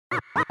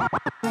Everybody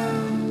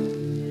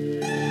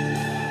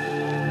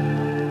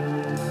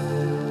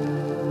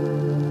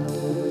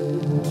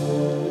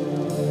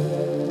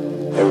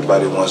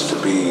wants to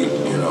be,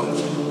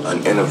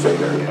 an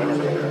innovator.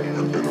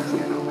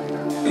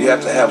 You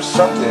have to have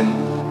something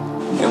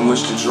in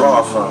which to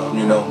draw from,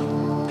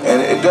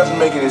 And it doesn't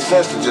make any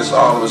sense to just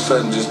all of a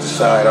sudden just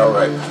decide, all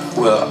right,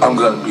 well, I'm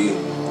going to be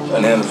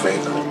an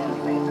innovator.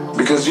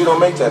 Because you don't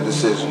make that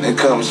decision. It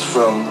comes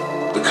from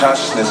the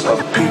consciousness of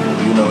people.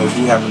 If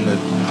you happen to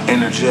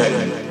interject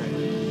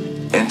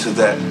into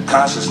that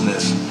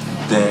consciousness,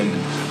 then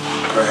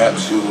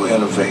perhaps you will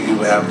innovate, you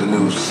will have the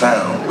new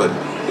sound. But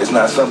it's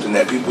not something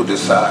that people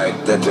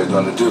decide that they're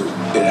going to do.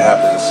 It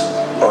happens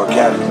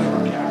organically.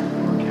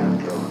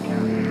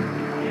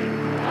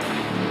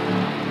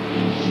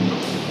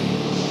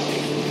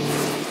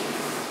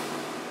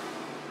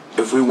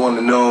 If we want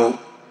to know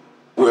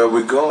where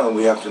we're going,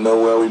 we have to know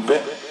where we've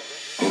been.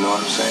 You know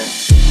what I'm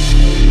saying?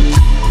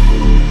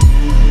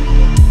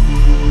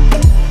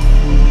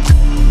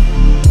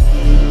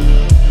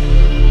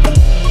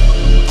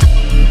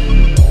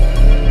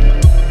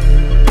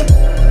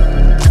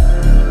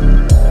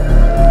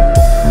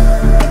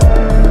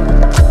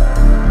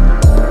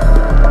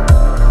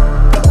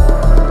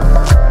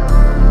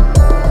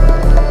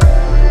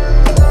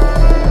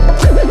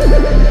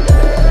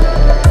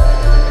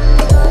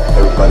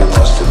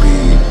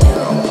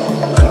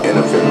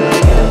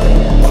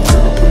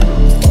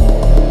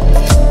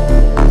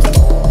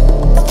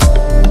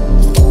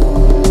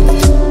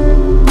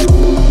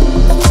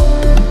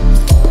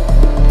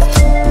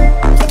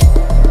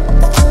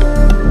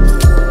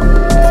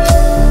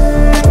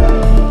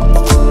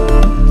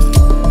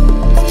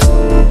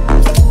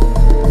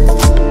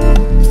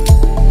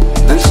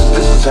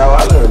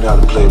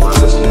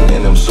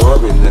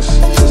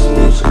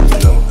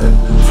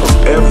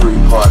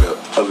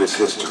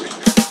 History.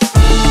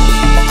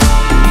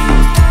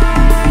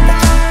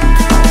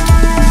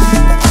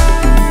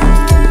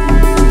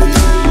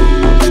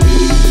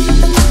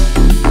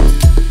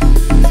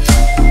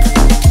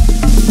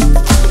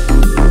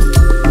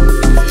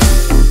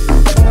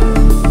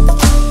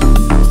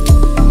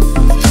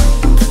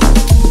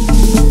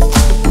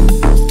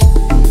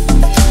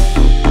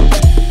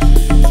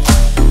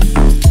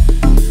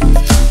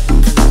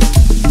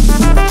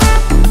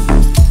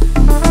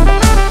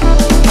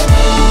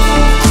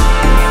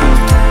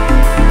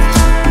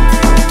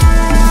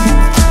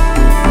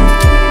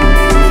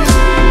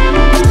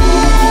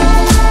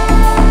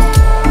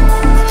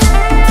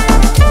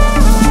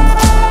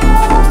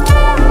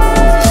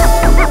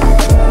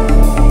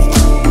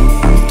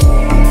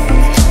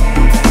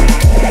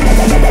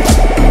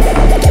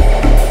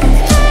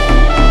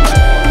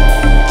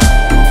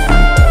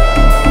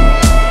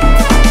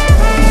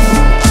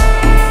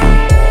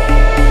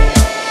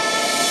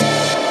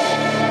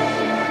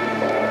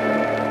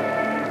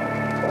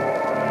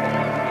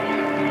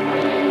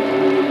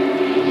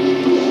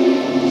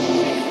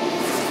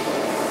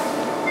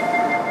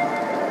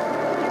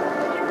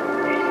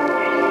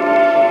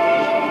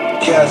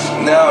 Cats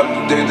now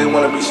they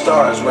want to be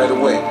stars right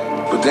away,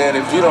 but then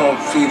if you don't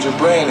feed your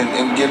brain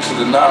and get to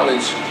the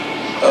knowledge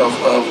of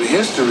the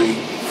history,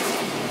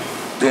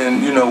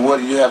 then what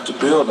do you have to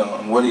build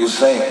on? What are you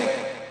saying?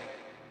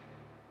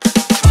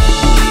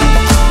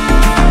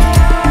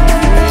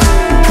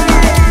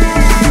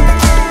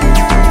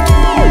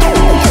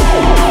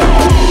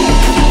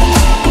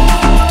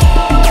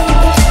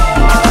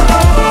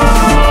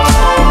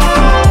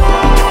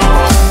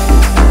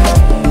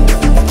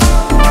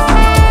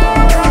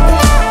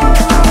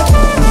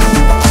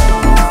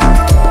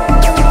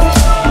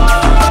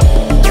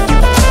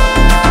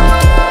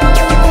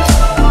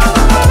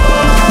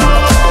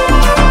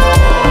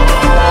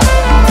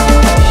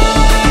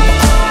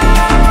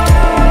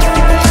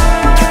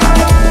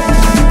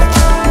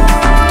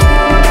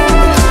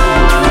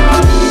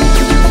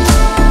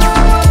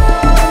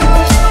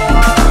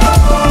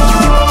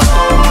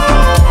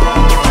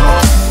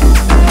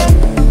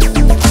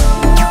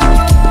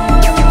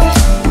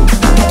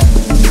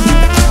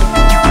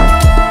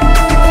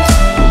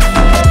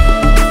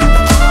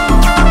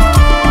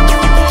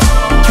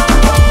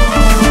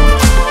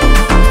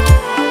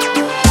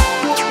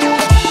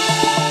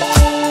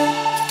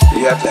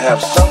 You have to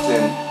have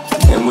something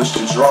in which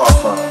to draw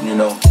from,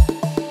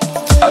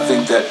 I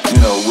think that,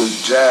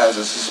 with jazz,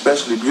 it's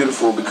especially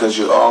beautiful because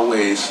you're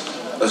always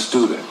a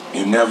student.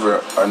 You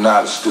never are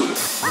not a student,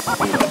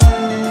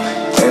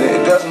 And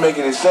it doesn't make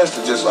any sense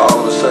to just all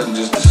of a sudden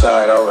just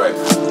decide, all right,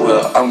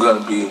 well, I'm going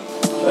to be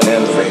an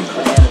innovator.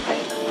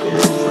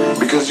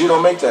 Because you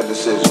don't make that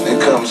decision.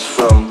 It comes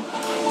from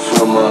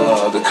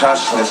the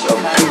consciousness of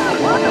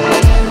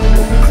people.